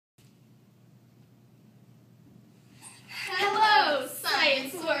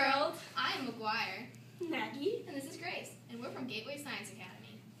Gateway Science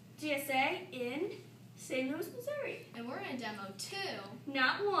Academy. GSA in St. Louis, Missouri. And we're going to demo 2,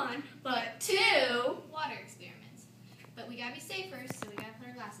 not 1, but 2 water experiments. But we got to be safe first, so we got to put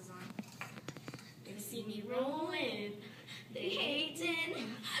our glasses on. They see me rolling, they hating,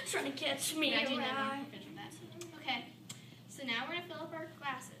 trying to catch me around. Okay, so now we're going to fill up our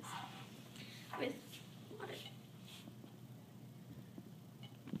glasses with water.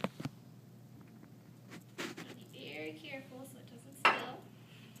 Be very careful so it doesn't spill.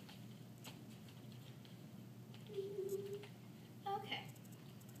 Okay.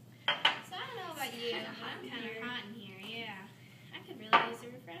 So I don't know about you, but I'm kind of hot in here. Yeah, I could really use a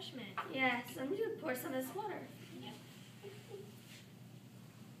refreshment. Yes, I'm going to pour some of this water. Yep.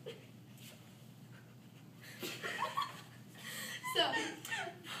 So,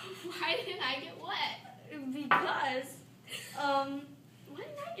 why didn't I get wet? Because, why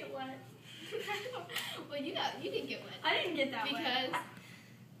didn't I get wet? Well, you didn't get wet. I didn't get that wet. Because,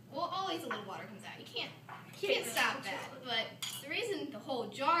 well, always a little water comes out. You can't stop that. But the reason the whole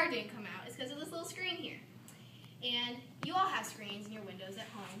jar didn't come out is because of this little screen here. And you all have screens in your windows at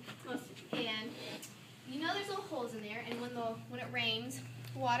home. And you know there's little holes in there, and when it rains,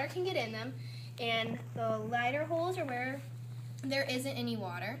 water can get in them. And the lighter holes are where there isn't any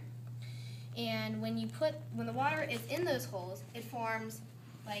water. And when the water is in those holes, it forms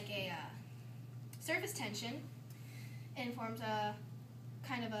like a surface tension and forms a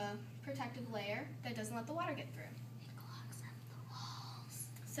kind of a protective layer that doesn't let the water get through. It clogs up the walls.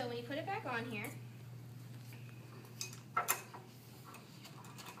 So when you put it back on here,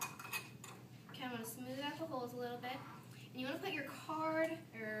 kind of want to smooth out the holes a little bit. And you want to put your card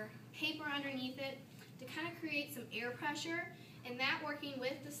or paper underneath it to kind of create some air pressure, and that working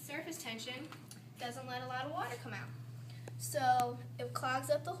with the surface tension doesn't let a lot of water come out. So it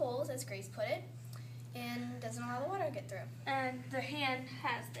clogs up the holes, as Grace put it, and doesn't allow the water to get through. And the hand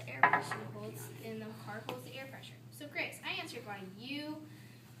has the air pressure. And the card holds the air pressure. So Grace, I answered why you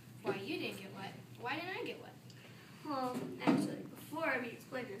didn't get wet. Why didn't I get wet? Well, actually, before we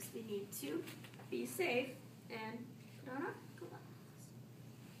explain this, we need to be safe and put on our glasses.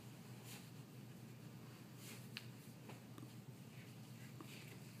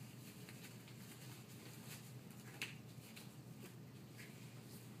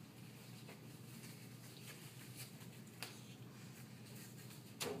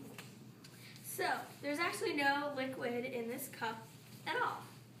 So, there's actually no liquid in this cup at all.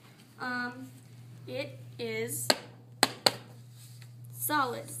 It is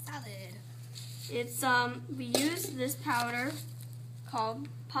solid. It's, we use this powder called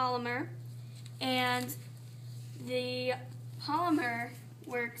polymer, and the polymer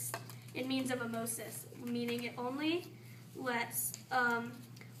works in means of osmosis, meaning it only lets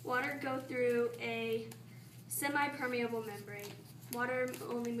water go through a semi-permeable membrane. Water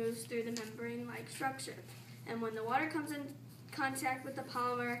only moves through the membrane-like structure, and when the water comes in contact with the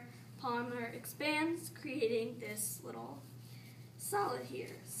polymer expands, creating this little solid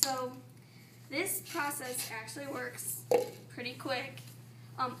here. So this process actually works pretty quick.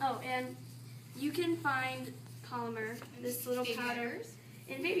 And you can find polymer, this little powder,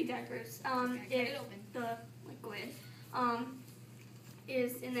 in baby diapers. The liquid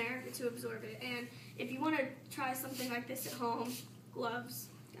is in there to absorb it. And if you want to try something like this at home, gloves,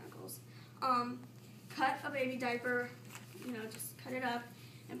 goggles, cut a baby diaper, just cut it up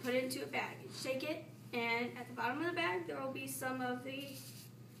and put it into a bag. You shake it, and at the bottom of the bag there will be some of the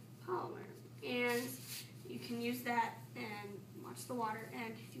polymer. And you can use that and watch the water.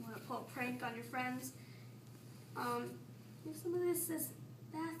 And if you want to pull a prank on your friends, use some of this as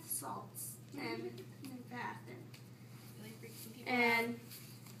bath salts and bath and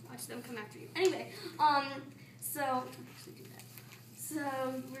watch them come after you. Anyway, so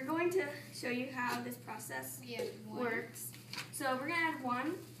we're going to show you how this process works. So we're going to add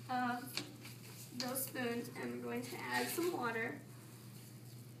one of those spoons, and we're going to add some water.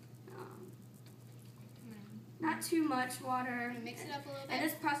 Not too much water. Mix it up a little bit. And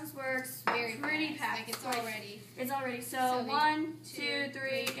this process works pretty fast. Like it's already. It's already. So 1, 2,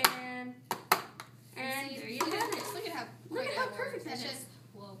 3, and there you have it. Look at how perfect that is. Just,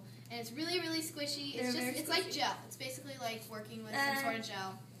 whoa. And it's really, really squishy. It's like gel. It's basically like working with some sort of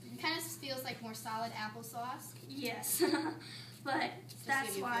gel. It kind of feels like more solid applesauce. Yes. But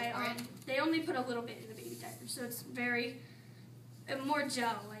that's why they only put a little bit in the baby diaper. So it's very, more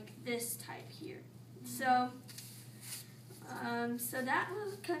gel, like this type here. So that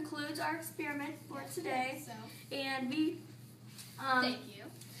concludes our experiment for today. And we thank you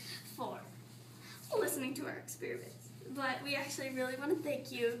for listening to our experiments. But we actually really want to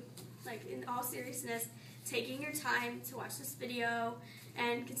thank you, like in all seriousness, taking your time to watch this video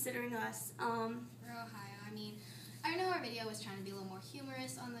and considering us. For Ohio, I mean, I know our video was trying to be a little more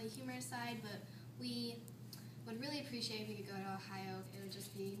humorous on the humorous side, but we would really appreciate if we could go to Ohio. It would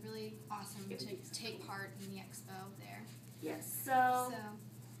just be really awesome to take part in the expo there. Yes, so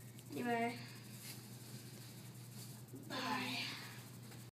anyway. Bye.